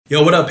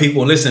Yo, what up,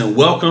 people? Listen,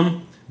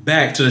 welcome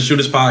back to the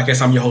Shooters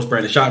Podcast. I'm your host,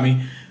 Brandon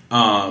Shotme.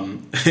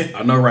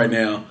 I know right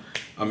now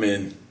I'm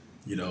in,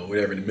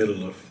 whatever, in the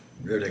middle of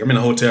everything. I'm in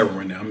a hotel room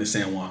right now. I'm in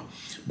San Juan.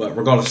 But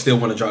regardless, still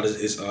want to draw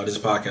this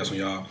podcast on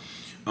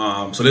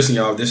y'all. So listen,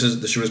 y'all, this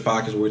is the Shooters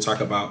Podcast where we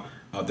talk about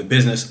the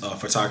business of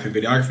photography and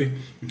videography,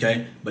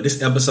 okay? But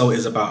this episode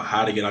is about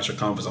how to get out your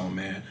comfort zone,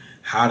 man.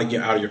 How to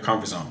get out of your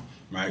comfort zone,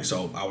 right?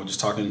 So I was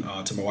just talking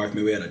to my wife.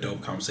 Maybe we had a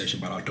dope conversation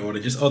about our daughter,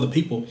 just other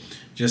people,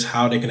 just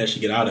how they can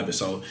actually get out of it.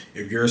 So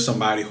if you're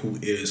somebody who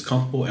is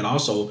comfortable and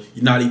also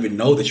you not even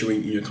know that you're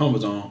in your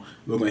comfort zone,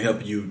 we're going to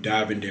help you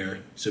dive in there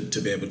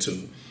to be able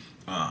to,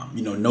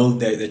 know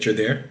that you're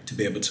there, to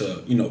be able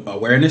to,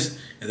 awareness,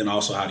 and then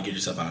also how to get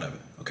yourself out of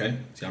it, okay?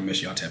 So y'all make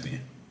sure y'all tap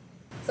in.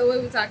 So what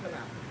are we talking about?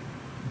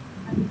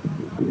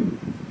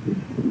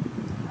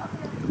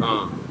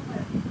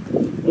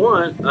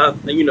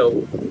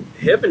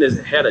 Heaven has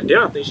had a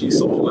dinner. I think she's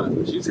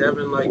socializing. She's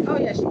having she's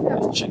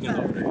having chicken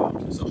over there.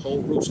 There's a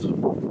whole rooster.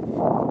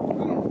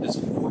 There's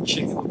 4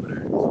 chickens over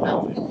there.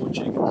 4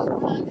 chickens. Oh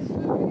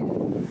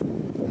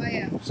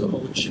yeah. It's a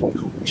whole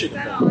chicken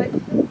Sound like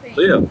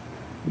So yeah,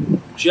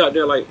 she out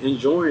there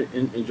enjoying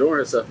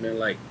herself, man.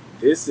 Like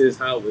this is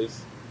how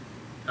it's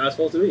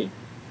supposed to be.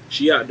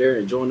 She out there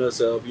enjoying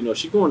herself.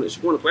 She going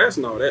to class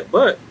and all that,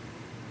 but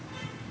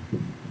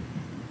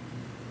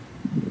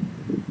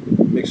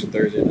mixer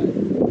Thursday night.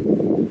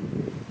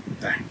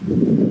 Dang.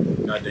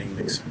 God dang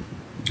mixer.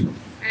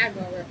 I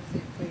go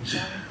represent for you,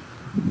 Charlie.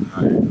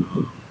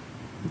 Alright.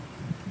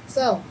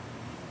 So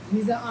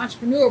these are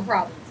entrepreneur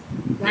problems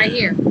right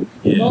here.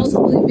 Yeah.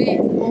 Multiple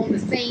events on the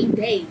same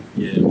day.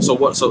 Yeah. So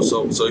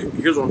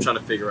here's what I'm trying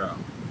to figure out.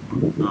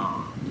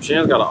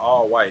 Shannon's got an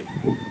all white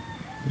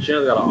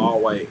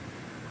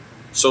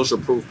social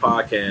proof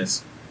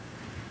podcast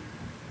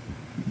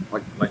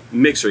like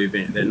mixer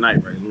event that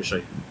night, right? Let me show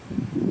you.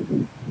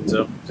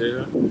 So, see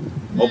that?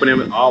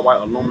 Opening all white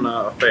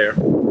alumni affair.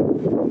 7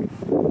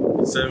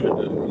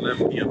 to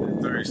 11 p.m. on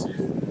Thursday.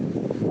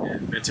 Yeah,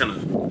 antenna.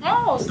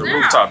 Oh, the snap.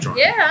 rooftop joint.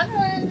 Yeah, I know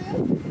what it is.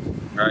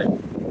 Right.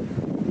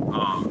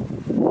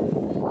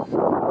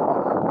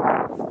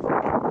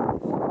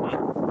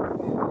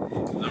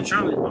 I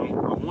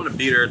want to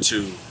be there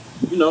to,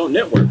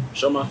 network,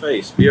 show my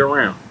face, be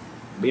around,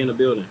 be in the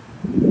building.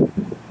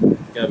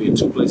 Gotta be in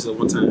 2 places at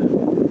one time.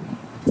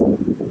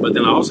 But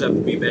then I also have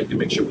to be back to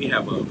make sure we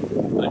have a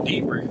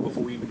debrief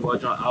before we even do our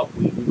job.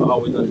 We've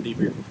always done a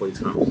debrief before these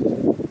conferences.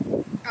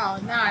 Oh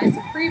no, it's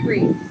a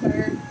pre-brief,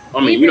 sir. I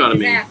mean, you know what I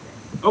mean.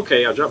 After.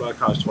 Okay, I dropped out of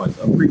college twice.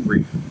 A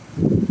pre-brief.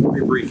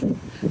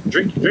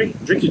 Drink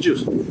your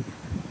juice. You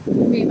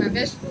mean my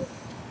vegetables?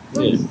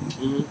 Yeah.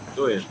 Mm-hmm.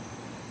 Go ahead.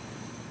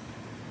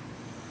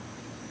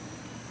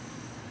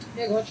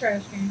 There go a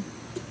trash can.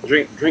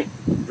 Drink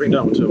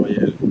that one too.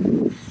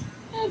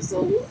 Yeah.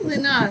 Absolutely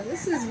not.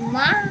 This is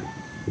my.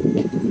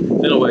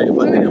 Anyway,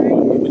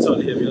 we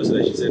talked to him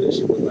yesterday. She said that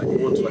she was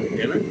going to a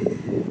dinner.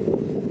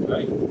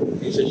 Right?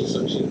 He said she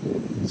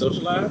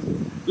socialized.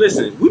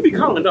 Listen, we be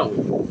calling, don't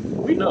we?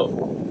 We know.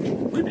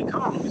 We be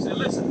calling. We said,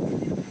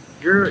 listen,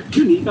 girl,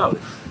 you need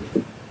college.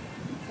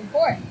 It's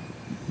important.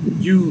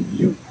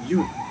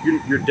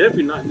 You're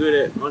definitely not good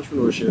at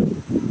entrepreneurship.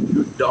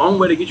 The only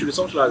way to get you to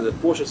socialize is to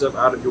force yourself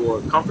out of your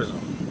comfort zone.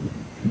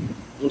 You know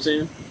what I'm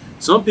saying?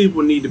 Some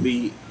people need to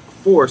be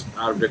forced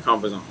out of their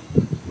comfort zone,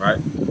 right?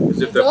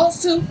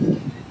 Adults too.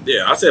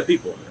 Yeah, I said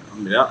people. I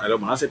mean,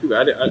 when I said people,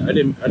 I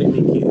didn't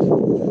mean kids.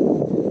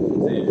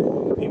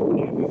 People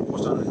need to be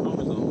forced out of their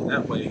comfort zone.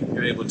 That way,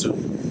 you're able to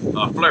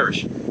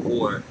flourish,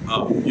 or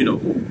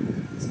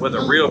where the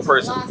real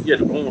person, the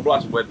bloom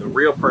blossom, where the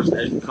real person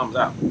actually comes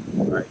out,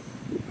 right?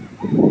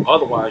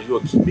 Otherwise, you'll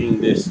keep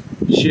being this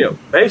shell.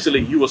 Basically,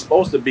 you were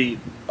supposed to be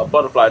a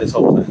butterfly this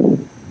whole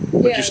time,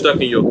 but you're stuck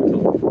in your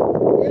cocoon.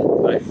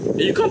 Right? And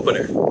you come for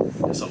there.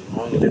 It's a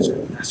long list.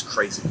 That's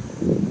crazy.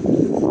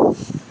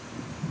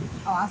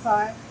 Oh, I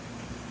saw it.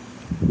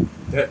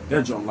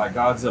 That jump like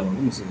Godzilla. Let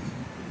me see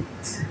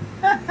this.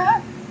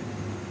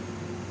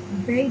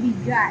 Baby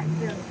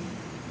Godzilla.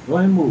 Go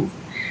ahead and move.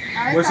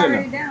 Oh, it's Where's it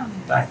already now? down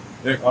there. Dang.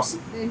 There, I'll see.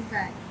 He's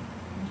back.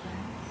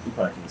 You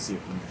probably can't see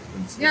it from here.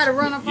 You gotta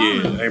run up on him.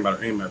 Yeah, ain't about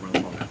to run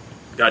up on that.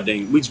 God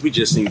dang, we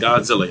just seen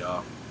Godzilla,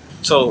 y'all.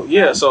 So a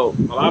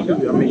lot of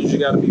people, I mean, you just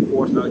gotta be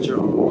forced out your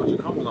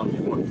comfort zone.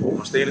 You want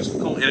to stay in this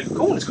cocoon, and the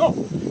cocoon is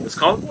comfortable. It's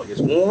comfortable. It's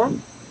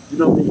warm. You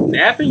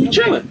napping, you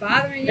chilling.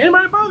 Bothering you.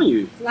 Anybody bothering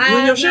you? Flying, you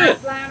in your shell.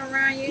 Flying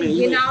around you,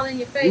 getting all in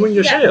your face. You in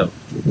your shell.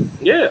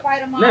 Yeah. Fight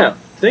them Now, off.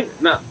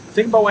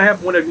 think about what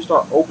happens whenever you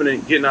start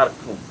opening, getting out of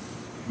the cocoon.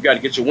 You got to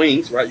get your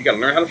wings, right? You got to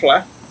learn how to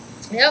fly.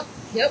 Yep.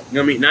 You know what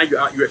I mean? Now you're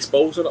out, you're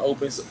exposed to the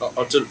open, to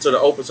the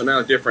open. So now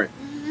it's different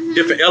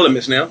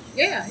elements now.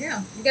 Yeah.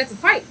 You got to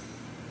fight.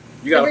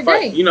 You got to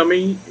fight. Day. You know what I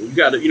mean? You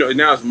got to,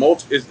 now it's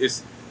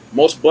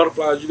most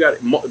butterflies. You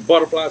got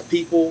butterflies,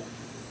 people.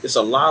 It's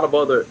a lot of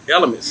other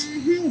elements.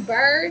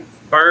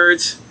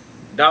 Birds,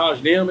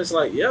 dodge them. It's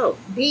like, yo.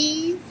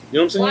 Bees. You know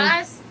what I'm saying?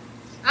 Flies.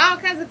 All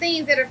kinds of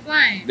things that are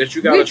flying. That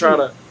you got to try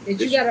to. That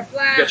you got to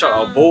fly. You got to try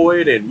to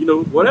avoid and,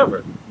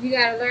 whatever. You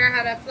got to learn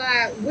how to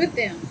fly with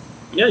them.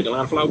 Yeah, you can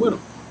learn to fly with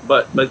them.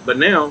 But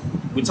now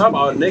we talk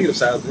about the negative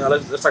side. Now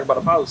let's talk about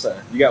the positive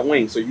side. You got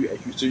wings, so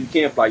you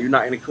can fly. You're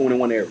not in a cocoon in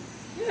one area.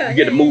 Yeah, You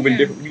get to move in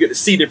different. You get to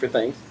see different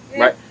things,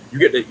 right? You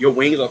get your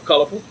wings are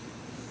colorful,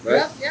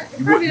 right? Yeah.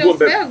 It probably don't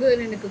smell good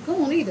in the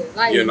cocoon either.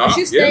 Like once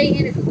you stay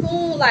in the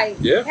cocoon, like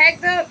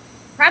packed up,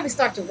 probably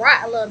start to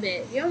rot a little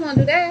bit. You don't want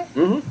to do that.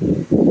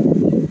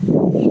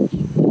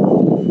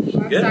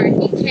 I'm sorry,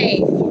 decay.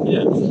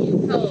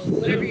 Decompose,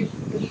 whatever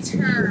the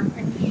term.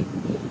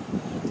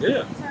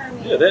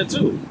 Yeah, that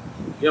too.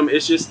 You know,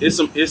 it's just it's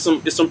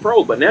some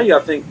pros, but now you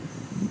gotta think: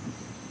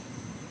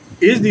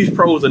 is these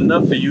pros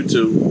enough for you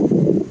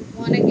to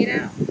want to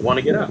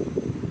get out?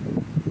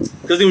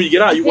 Because then when you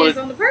get out, you want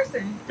on the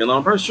person. Depends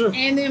on the person, sure.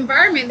 And the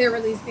environment they're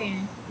released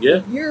in.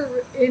 Yeah.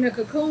 You're in a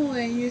cocoon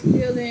and you're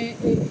still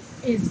in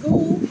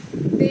school,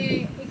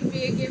 then it can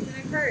be a gift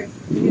and a curse.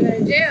 If you go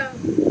to jail,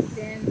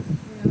 then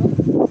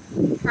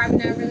probably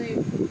not really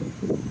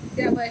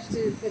that much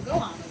to go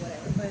on or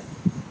whatever. But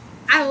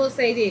I will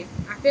say this: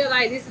 I feel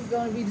like this is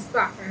going to be the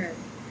spot for her.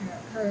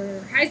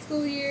 Her high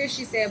school years,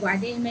 she said, "Well, I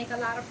didn't make a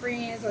lot of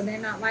friends, or they're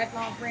not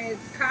lifelong friends."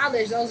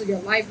 College, those are your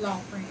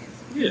lifelong friends.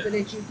 Yeah, so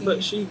that you can.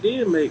 But she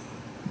did make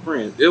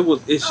friends.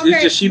 It's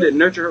just she didn't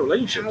nurture her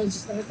relationship. I was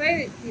just gonna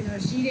say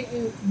that she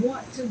didn't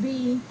want to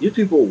be. These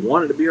people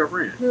wanted to be her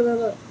friend.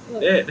 Look.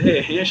 They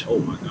had handshake. Oh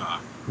my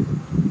god.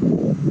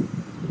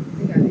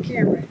 They got the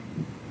camera.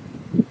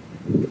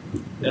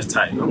 That's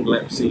tight. I'm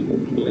glad to see.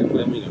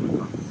 Let me get my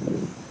car.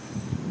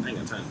 I ain't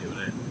got time to deal with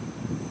that.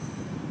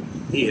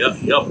 He up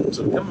him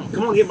too.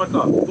 Come on, get my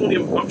car. Come on,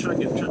 get my car. I'm trying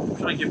to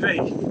get paid.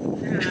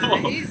 Come on.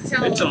 He's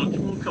telling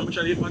him, come on,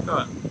 try to get my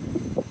car.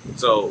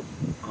 So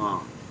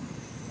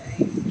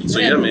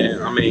yeah,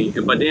 man. I mean,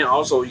 but then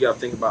also you got to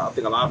think about. I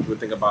think a lot of people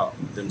think about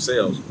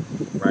themselves,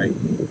 right?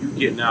 You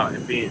getting out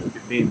and being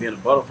a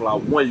butterfly.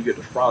 One, you get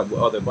to frolic with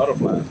other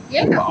butterflies.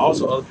 Yeah. But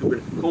also other people in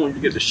the cocoon,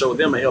 you get to show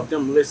them and help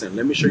them. Listen,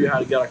 let me show you how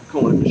to get out of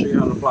cocoon. Let me show you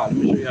how to fly. Let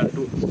me show you how to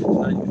do it. So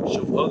now you can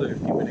show other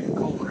people in the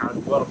cocoon how to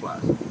do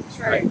butterflies. That's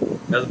right.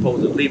 As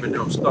opposed to leaving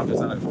them stuck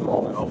inside the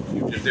cocoon. Like, oh,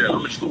 you just there.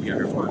 I'm just gonna be out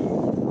here flying.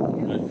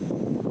 Right? You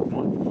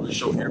want to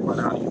show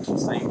everybody how to get to the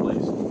same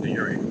place that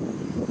you're in.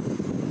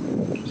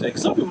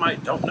 Some people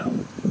don't know.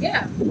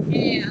 Yeah, and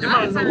they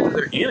might know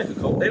they're in a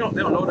cocoon. They don't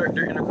know they're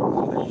in a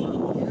cocoon.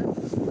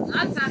 A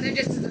lot of times they're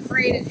just as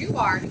afraid as you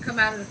are to come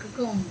out of the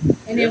cocoon.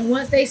 And then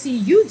once they see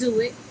you do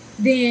it,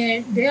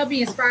 then they'll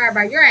be inspired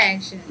by your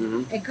actions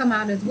and come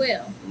out as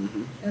well.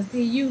 They'll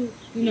see you,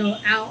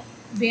 out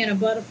being a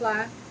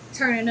butterfly,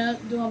 turning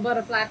up, doing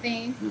butterfly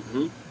things.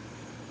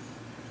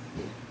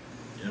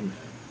 Yeah, man.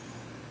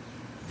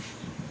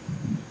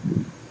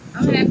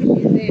 I'm happy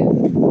she's there.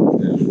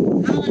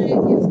 I want to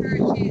give her a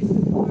chance to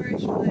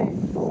flourish, but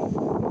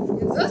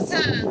it's this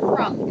time to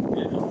frolic.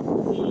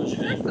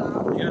 That's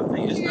all. You gotta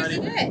think it's not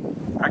even.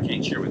 I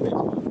can't share with it.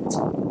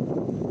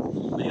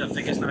 But you gotta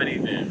think it's not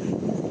even.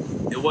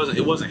 It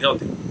wasn't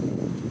healthy.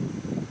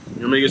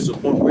 You know, it gets to a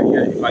point where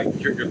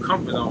your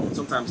comfort zone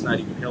sometimes it's not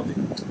even healthy.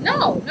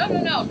 No.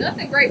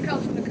 Nothing great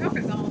comes from the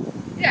comfort zone.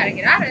 You gotta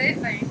get out of that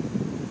thing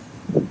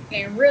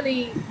and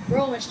really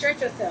grow and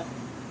stretch yourself.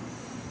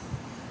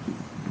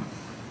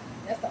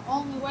 That's the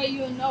only way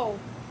you'll know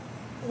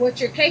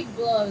what you're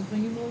capable of is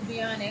when you move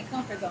beyond that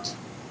comfort zone.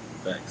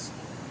 Thanks.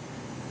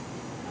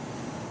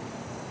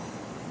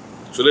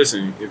 So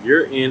listen, if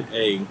you're in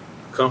a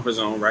comfort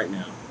zone right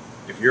now,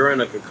 if you're in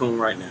a cocoon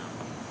right now,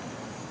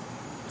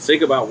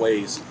 think about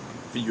ways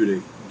for you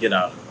to get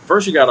out of it.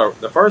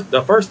 First,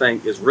 the first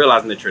thing is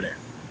realizing that you're there.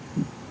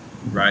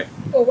 Right?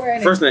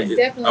 Awareness. First thing is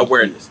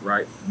awareness,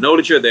 right? Know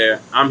that you're there.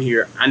 I'm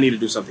here. I need to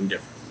do something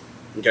different.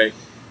 Okay?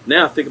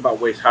 Now think about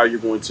ways how you're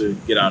going to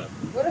get out of it.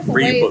 What are some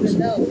ways to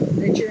know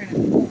that you're in a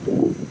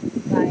cocoon?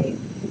 Like,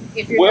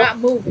 if you're not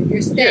moving,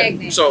 you're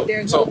stagnant,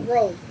 there's no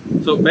growth.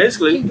 So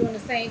basically, you keep doing the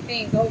same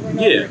things over and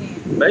over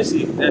again.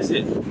 Basically, that's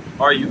it.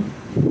 Have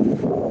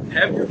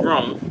you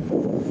grown,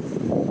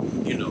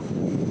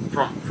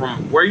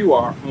 from where you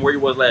are, from where you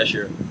was last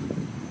year?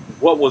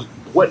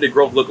 What did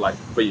growth look like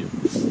for you?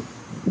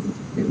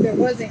 If there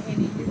wasn't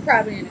any, you're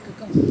probably in a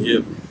cocoon.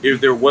 Yeah.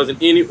 If there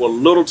wasn't any or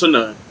little to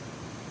none,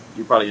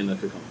 you're probably in the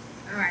cocoon.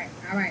 All right.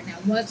 Now,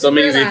 once so it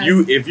means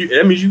if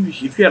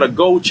you had a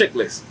goal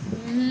checklist,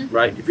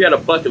 right? If you had a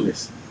bucket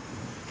list,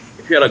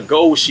 if you had a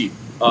goal sheet,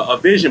 a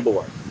vision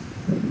board,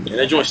 and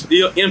that joint's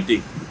still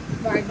empty.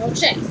 Right, no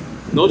checks.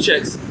 No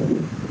checks.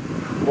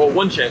 Or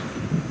one check,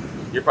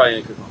 you're probably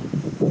in a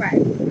cocoon. Right.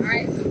 All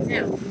right. So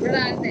now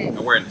realize that.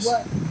 Awareness.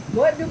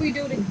 What do we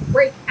do to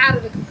break out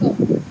of the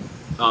cocoon?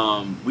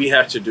 We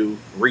have to do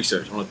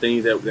research on the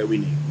things that we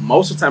need.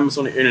 Most of the time, it's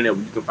on the internet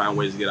where you can find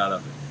ways to get out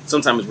of it.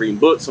 Sometimes it's reading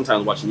books,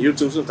 sometimes watching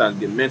YouTube, sometimes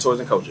getting mentors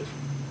and coaches.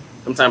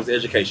 Sometimes it's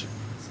education.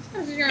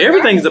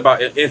 Everything is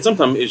about, and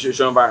sometimes it's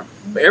your environment.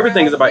 But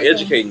everything is about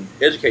educating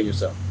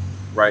yourself,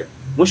 right?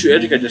 Once you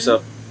educate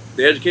yourself,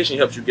 the education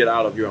helps you get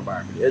out of your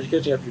environment. The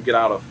education helps you get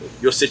out of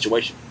your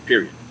situation,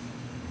 period.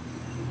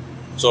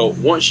 So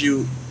once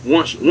you're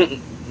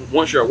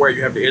aware,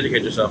 you have to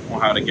educate yourself on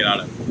how to get out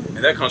of it.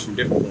 And that comes from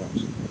different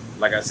forms.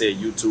 Like I said,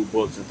 YouTube,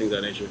 books, and things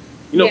of that nature.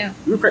 You know,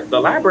 the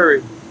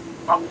library.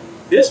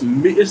 It's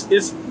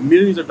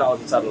millions of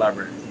dollars inside the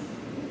library.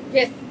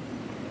 Yes,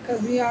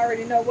 because we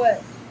already know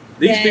what.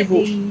 These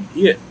people.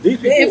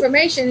 The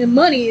information and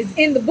money is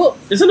in the books.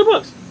 It's in the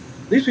books.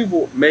 These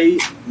people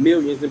made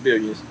millions and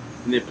billions,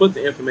 and they put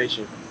the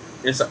information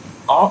inside.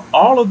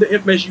 All of the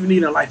information you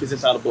need in life is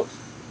inside the books.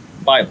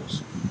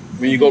 Bibles.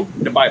 When you go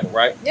the Bible,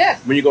 right? Yeah.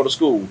 When you go to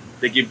school,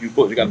 they give you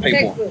books. You got to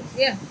pay for them.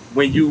 Yeah.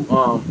 When you in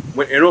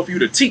order for you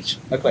to teach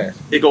a class,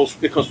 it comes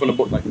from the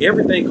book. Like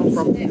everything comes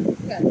from. Yeah,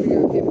 we gotta figure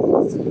out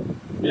everything too.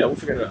 Yeah, we'll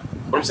figure it out.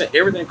 But I'm saying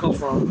everything comes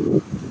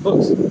from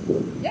books.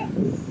 Yeah.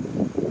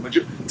 But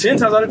 10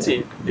 times out of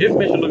 10, the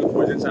information you're looking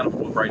for is inside of a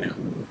book right now.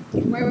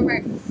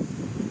 Right.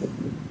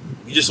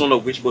 You just don't know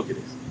which book it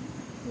is.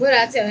 What did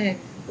I tell him?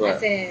 Right. I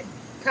said,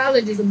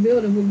 college is a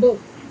building with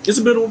books. It's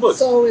a building with books.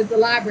 So is the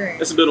library.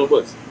 It's a building with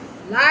books.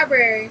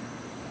 Library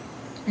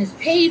is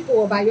paid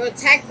for by your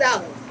tax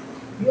dollars.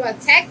 You're a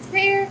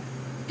taxpayer,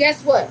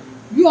 guess what?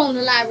 You own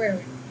the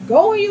library.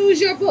 Go and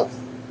use your books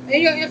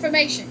and your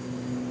information.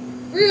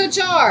 Free of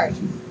charge,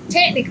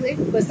 technically,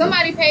 but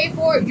somebody paid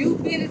for it. You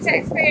being a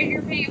taxpayer,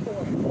 you're paying for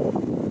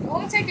it. Go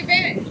and take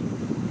advantage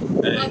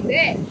of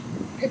that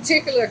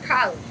particular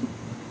college.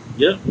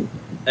 Yep.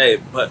 Hey,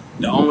 but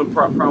the only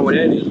problem with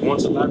that is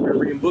once a library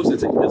reading books, it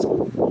takes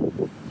physical.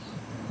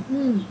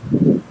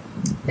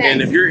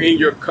 And if you're in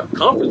your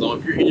comfort zone,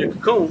 if you're in your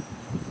cocoon,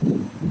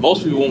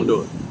 most people won't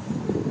do it.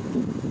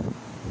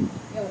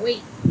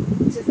 Wait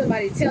till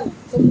somebody tell them.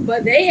 So,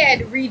 but they had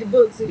to read the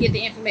books to get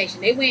the information.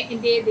 They went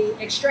and did the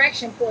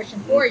extraction portion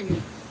for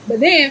you. But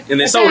then... And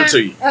they sold it to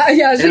you. By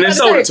the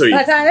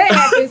time that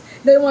happens,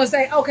 they want to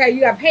say, okay, you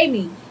got to pay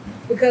me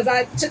because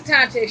I took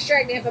time to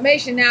extract the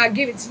information. Now I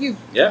give it to you.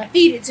 Yeah. I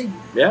feed it to you.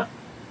 Yeah.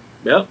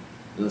 Yep.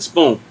 And a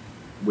spoon.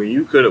 When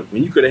you could have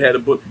had a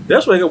book.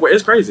 That's what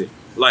it's crazy.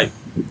 Like,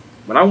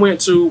 when I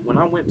was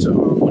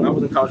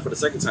in college for the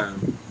second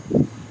time,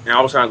 and I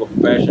was trying to go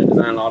for fashion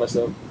design and all that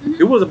stuff.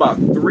 It was about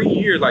 3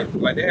 years, like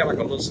they had like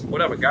a little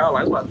whatever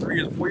guidelines. About 3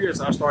 years, 4 years,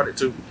 I started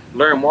to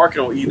learn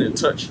marketing on Even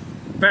Touch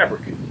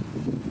fabric.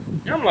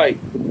 And I'm like,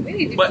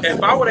 but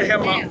if I would have had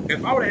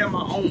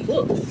my own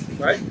book,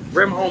 right,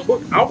 read my own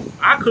book,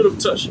 I could have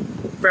touched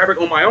fabric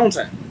on my own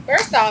time.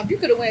 First off, you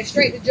could have went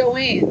straight to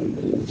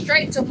Joanne,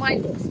 straight to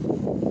Michael's,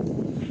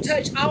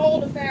 touch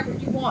all the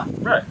fabric you want.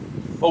 Right.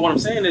 But what I'm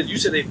saying is, you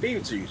said they feed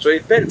it to you, so they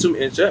fed it to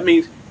me, and so that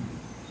means.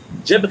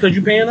 Just because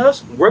you're paying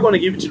us, we're going to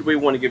give it to you the way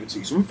we want to give it to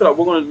you. So we feel like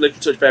we're going to let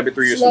you touch fabric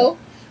 3 years from now.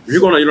 You're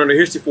going to learn the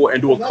history for it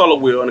and do a color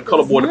wheel and a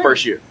color board the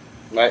first year.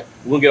 Right?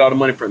 We're going to get all the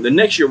money from it. The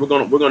next year, we're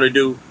going to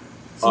do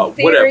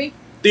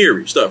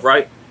theory stuff,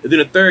 right? And then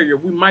the third year,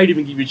 we might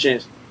even give you a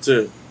chance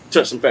to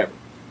touch some fabric.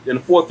 Then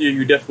the fourth year,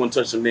 you definitely want to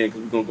touch some then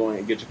because we're going to go ahead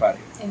and get you out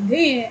of here. And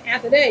then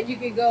after that, you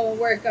can go and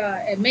work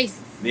at Macy's.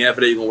 And then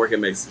after that, you're going to work at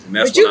Macy's. And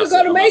that's but you can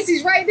go to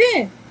Macy's right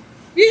then.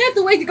 You didn't have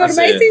to wait to go to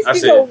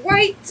Macy's. You go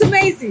right to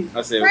Macy's.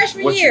 I said,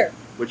 freshman year.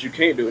 What you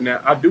can't do now,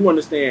 I do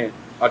understand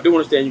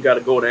you got to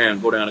go down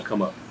and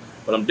come up,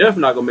 but I'm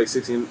definitely not gonna make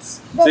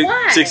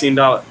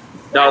 $16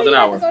 dollars an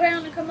hour. Go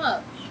down and come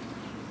up.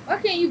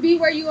 Why can't you be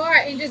where you are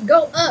and just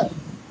go up?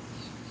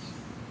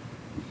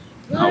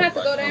 You don't have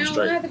to go down. You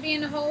don't have to be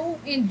in the hole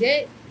in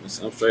debt. I'm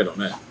straight on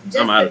that.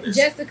 I'm out of this.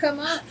 Just to come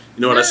up.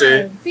 You know what I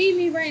said? Feed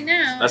me right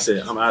now. I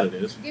said I'm out of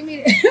this. Give me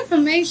the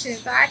information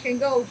so I can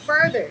go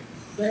further.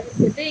 But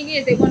the thing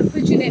is, they want to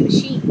put you in that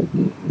machine.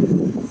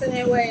 So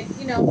that way,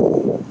 the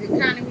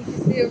economy can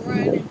still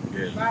run.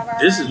 Yeah.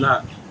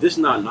 This is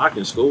not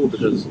knocking school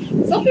because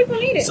some people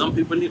need it. Some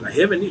people need it.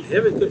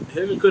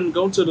 Heaven couldn't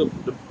go to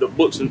the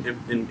books and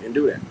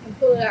do that. And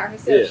pull it out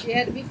herself. Yeah. She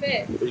had to be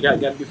fed. You got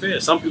to be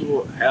fed. Some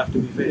people have to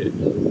be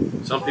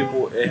fed. Some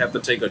people have to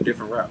take a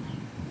different route.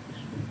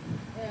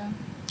 Yeah.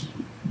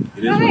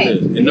 It is what it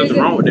is. And nothing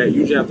wrong with that.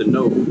 You just have to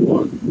know who you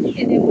are.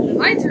 And then when the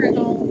light turns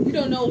on, you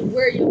don't know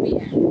where you'll be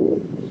at.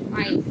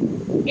 Like,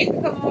 it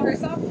could come on her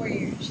sophomore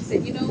year. She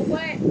said, you know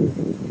what?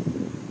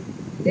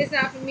 This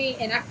not for me,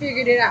 and I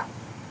figured it out.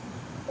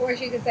 Or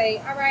she could say,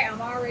 all right, I'm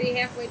already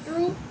halfway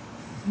through.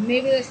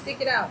 Maybe let's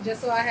stick it out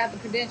just so I have the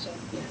credential.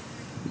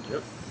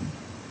 Yep.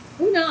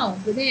 Who knows?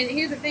 But then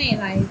here's the thing,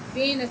 like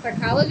being a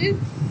psychologist,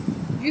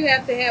 you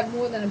have to have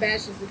more than a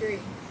bachelor's degree.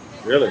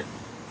 Really?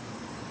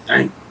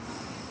 Dang.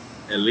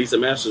 At least a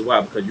master's. Why?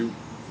 Because you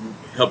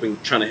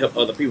trying to help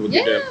other people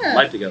get their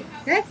life together.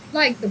 That's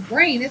like the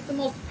brain. It's the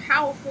most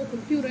powerful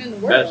computer in the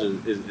world.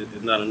 Bachelor's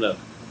is not enough.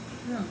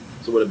 No.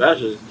 So with a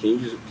bachelor's, can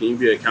you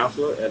be a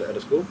counselor at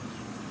a school?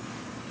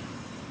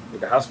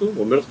 Like a high school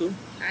or middle school?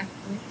 High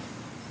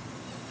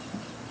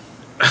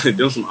school.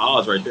 There's some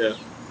odds right there.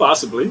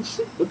 Possibly.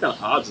 What kind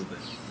of odds is that?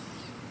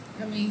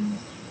 I mean,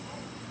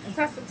 that's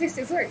how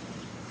statistics work.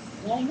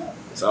 Why not?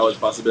 It's always a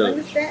possibility.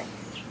 What is that?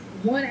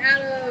 1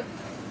 out of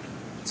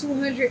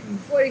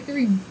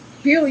 243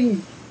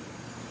 billion.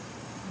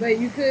 But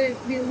you could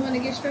be the one to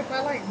get struck by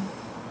lightning.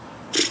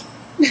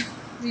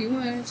 Do you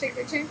want to take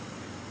that chance?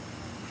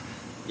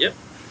 Yep.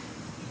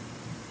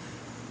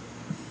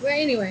 Well,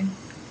 anyway,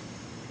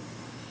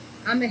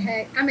 I'm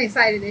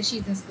excited that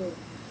she's in school.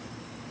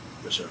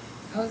 For sure.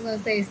 I was gonna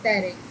say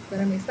ecstatic, but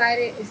I'm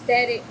excited,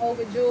 ecstatic,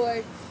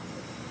 overjoyed.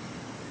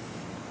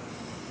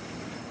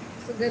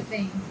 It's a good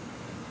thing.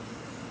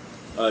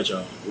 All right,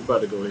 y'all. We're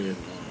about to go ahead and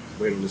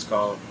wait on this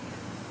call.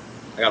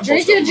 I got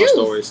Drink posted your up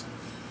my juice. stories.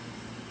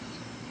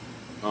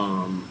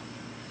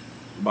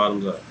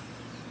 Bottoms up.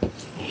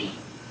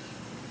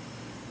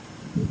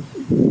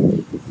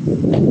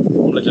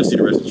 I'll let y'all see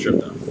the rest of the trip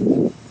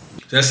though.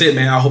 So that's it,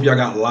 man. I hope y'all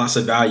got lots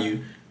of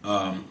value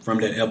from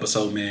that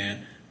episode,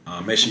 man.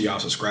 Make sure y'all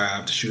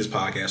subscribe to Shooters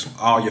Podcast on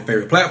all your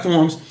favorite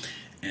platforms.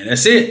 And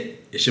that's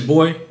it. It's your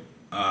boy,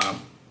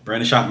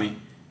 Brandon Shotme.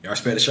 Y'all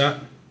respect the shot?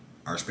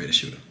 I respect the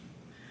shooter.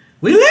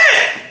 We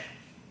lit!